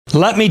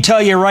Let me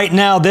tell you right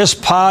now, this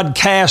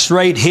podcast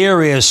right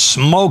here is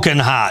smoking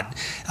hot.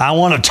 I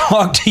want to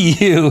talk to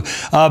you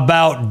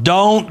about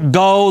don't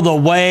go the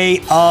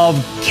way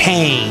of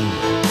Cain.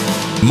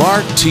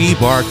 Mark T.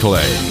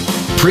 Barclay,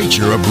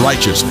 preacher of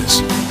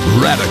righteousness,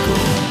 radical,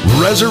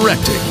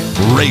 resurrecting,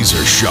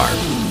 razor sharp.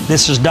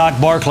 This is Doc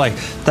Barclay.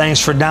 Thanks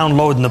for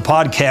downloading the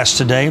podcast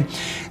today.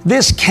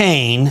 This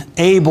Cain,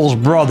 Abel's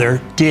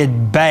brother,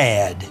 did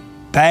bad,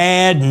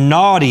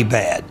 naughty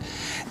bad.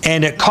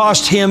 And it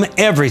cost him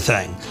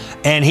everything.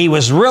 And he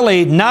was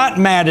really not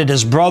mad at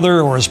his brother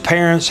or his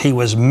parents. He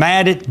was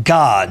mad at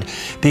God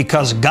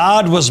because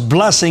God was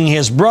blessing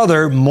his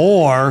brother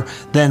more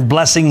than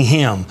blessing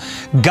him.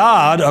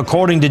 God,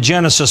 according to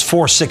Genesis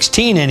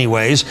 4:16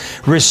 anyways,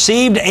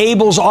 received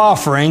Abel's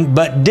offering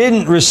but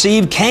didn't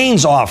receive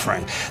Cain's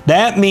offering.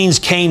 That means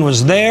Cain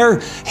was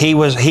there. He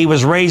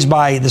was raised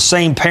by the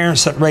same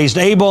parents that raised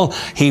Abel.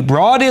 He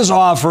brought his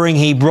offering.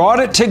 He brought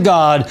it to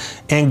God,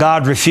 and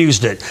God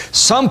refused it.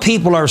 Some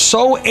people are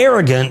so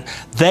arrogant,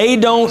 they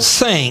don't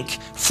think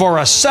for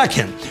a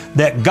second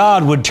that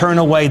God would turn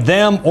away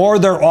them or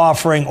their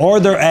offering or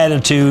their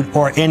attitude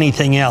or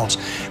anything else.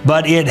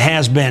 But it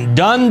has been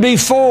done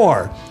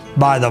before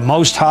by the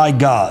Most High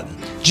God.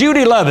 Jude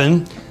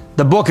 11,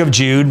 the book of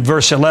Jude,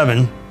 verse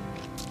 11,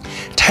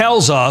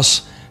 tells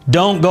us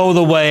don't go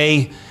the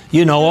way,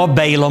 of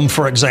Balaam,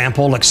 for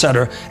example,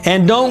 etc.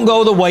 And don't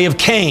go the way of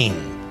Cain.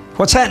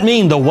 What's that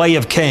mean, the way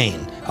of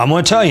Cain? I'm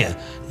going to tell you.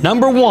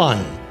 Number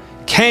one,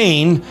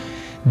 Cain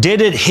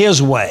did it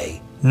his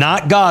way,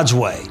 not God's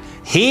way.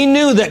 He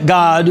knew that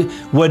God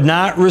would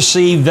not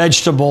receive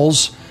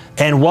vegetables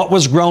and what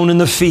was grown in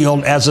the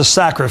field as a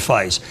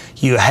sacrifice.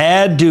 You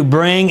had to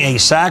bring a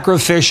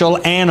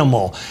sacrificial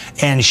animal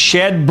and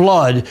shed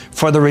blood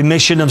for the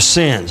remission of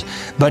sins.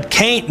 But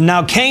Cain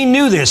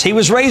knew this. He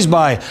was raised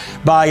by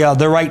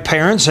the right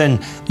parents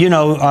and,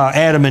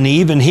 Adam and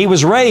Eve, and he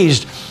was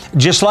raised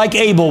just like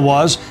Abel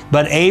was,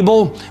 but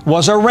Abel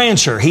was a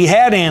rancher. He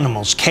had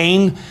animals.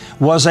 Cain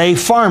was a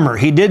farmer.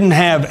 He didn't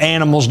have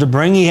animals to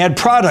bring. He had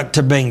product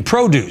to bring,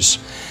 produce.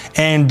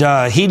 And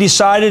he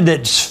decided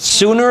that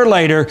sooner or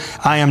later,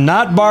 I am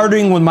not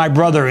bartering with my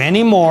brother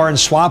anymore and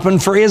swapping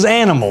for his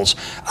animals.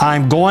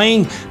 I'm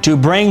going to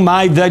bring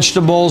my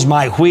vegetables,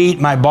 my wheat,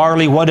 my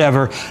barley,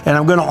 whatever, and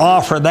I'm going to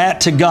offer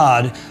that to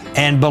God.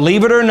 And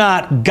believe it or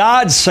not,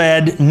 God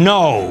said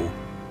no.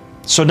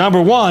 So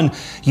number one,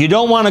 you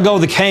don't want to go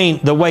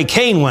the way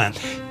Cain went.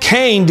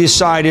 Cain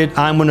decided,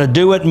 I'm going to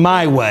do it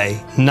my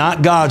way,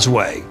 not God's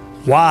way.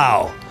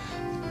 Wow.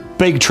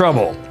 Big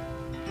trouble.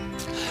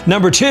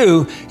 Number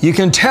two, you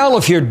can tell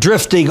if you're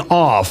drifting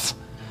off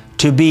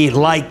to be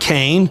like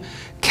Cain.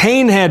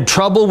 Cain had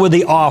trouble with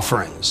the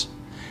offerings.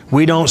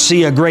 We don't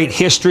see a great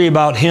history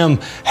about him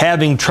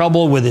having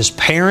trouble with his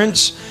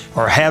parents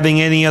or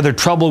having any other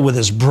trouble with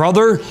his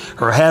brother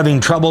or having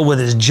trouble with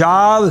his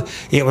job.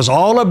 It was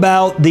all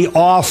about the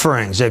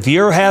offerings. If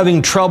you're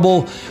having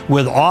trouble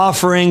with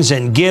offerings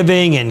and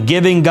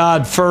giving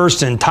God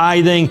first and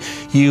tithing,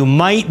 you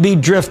might be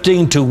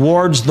drifting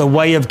towards the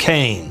way of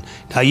Cain.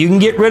 Now, you can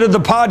get rid of the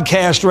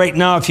podcast right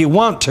now if you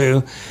want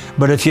to,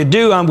 but if you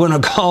do, I'm going to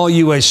call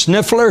you a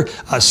sniffler,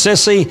 a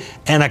sissy,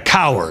 and a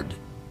coward.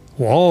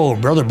 Whoa,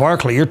 Brother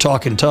Barclay, you're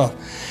talking tough.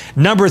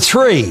 Number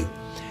three,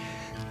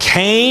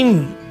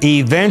 Cain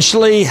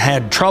eventually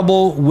had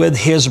trouble with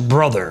his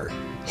brother.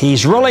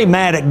 He's really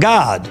mad at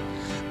God,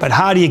 but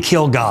how do you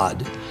kill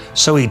God?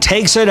 So he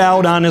takes it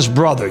out on his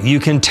brother. You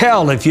can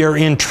tell if you're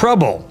in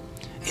trouble.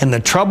 In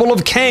the trouble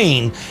of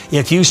Cain,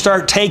 if you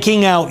start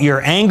taking out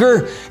your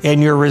anger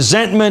and your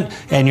resentment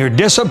and your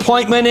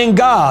disappointment in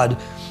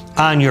God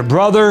on your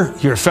brother,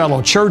 your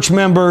fellow church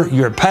member,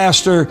 your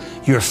pastor,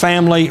 your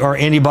family, or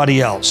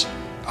anybody else.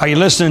 Are you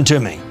listening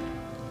to me?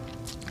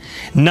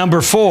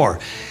 Number four,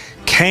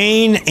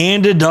 Cain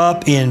ended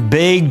up in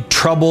big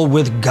trouble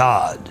with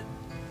God.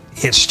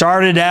 It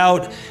started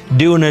out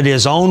doing it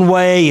his own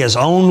way, his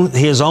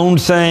own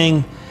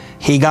thing.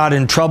 He got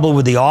in trouble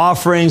with the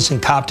offerings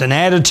and copped an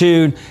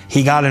attitude.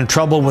 He got in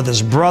trouble with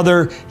his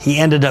brother. He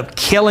ended up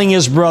killing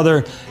his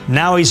brother.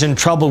 Now he's in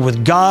trouble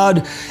with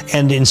God.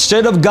 And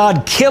instead of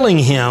God killing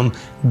him,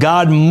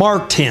 God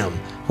marked him.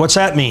 What's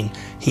that mean?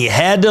 He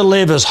had to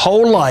live his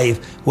whole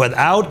life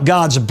without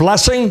God's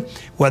blessing,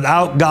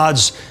 without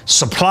God's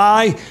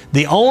supply.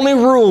 The only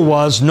rule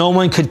was no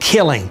one could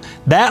kill him.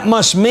 That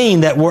must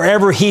mean that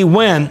wherever he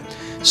went,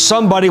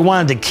 somebody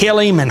wanted to kill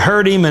him and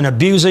hurt him and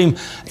abuse him.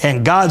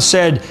 And God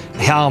said,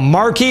 I'll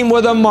mark him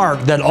with a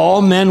mark that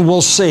all men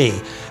will see,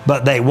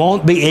 but they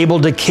won't be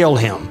able to kill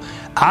him.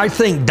 I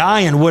think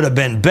dying would have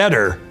been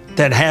better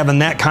than having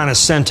that kind of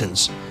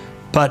sentence.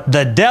 But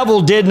the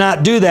devil did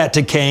not do that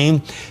to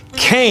Cain.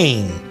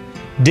 Cain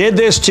did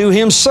this to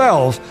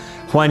himself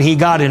when he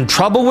got in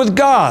trouble with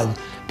God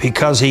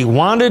because he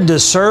wanted to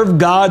serve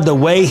God the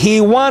way he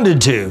wanted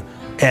to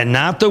and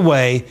not the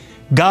way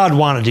God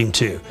wanted him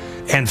to.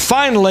 And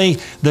finally,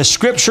 the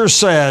scripture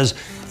says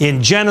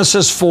in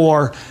Genesis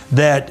 4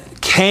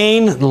 that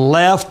Cain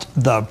left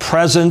the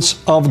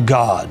presence of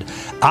God.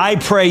 I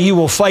pray you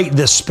will fight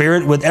this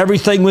spirit with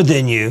everything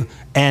within you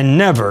and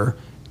never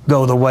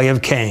go the way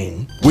of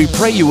Cain. We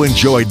pray you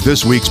enjoyed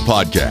this week's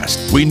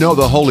podcast. We know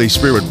the Holy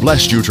Spirit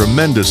blessed you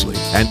tremendously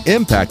and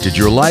impacted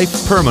your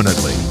life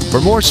permanently. For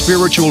more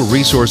spiritual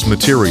resource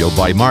material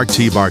by Mark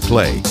T.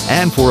 Barclay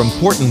and for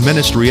important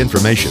ministry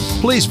information,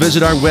 please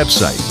visit our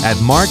website at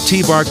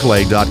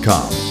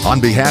marktbarclay.com.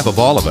 On behalf of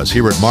all of us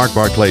here at Mark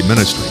Barclay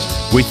Ministries,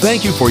 we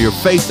thank you for your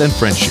faith and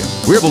friendship.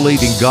 We're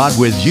believing God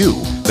with you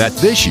that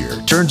this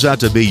year turns out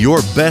to be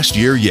your best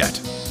year yet.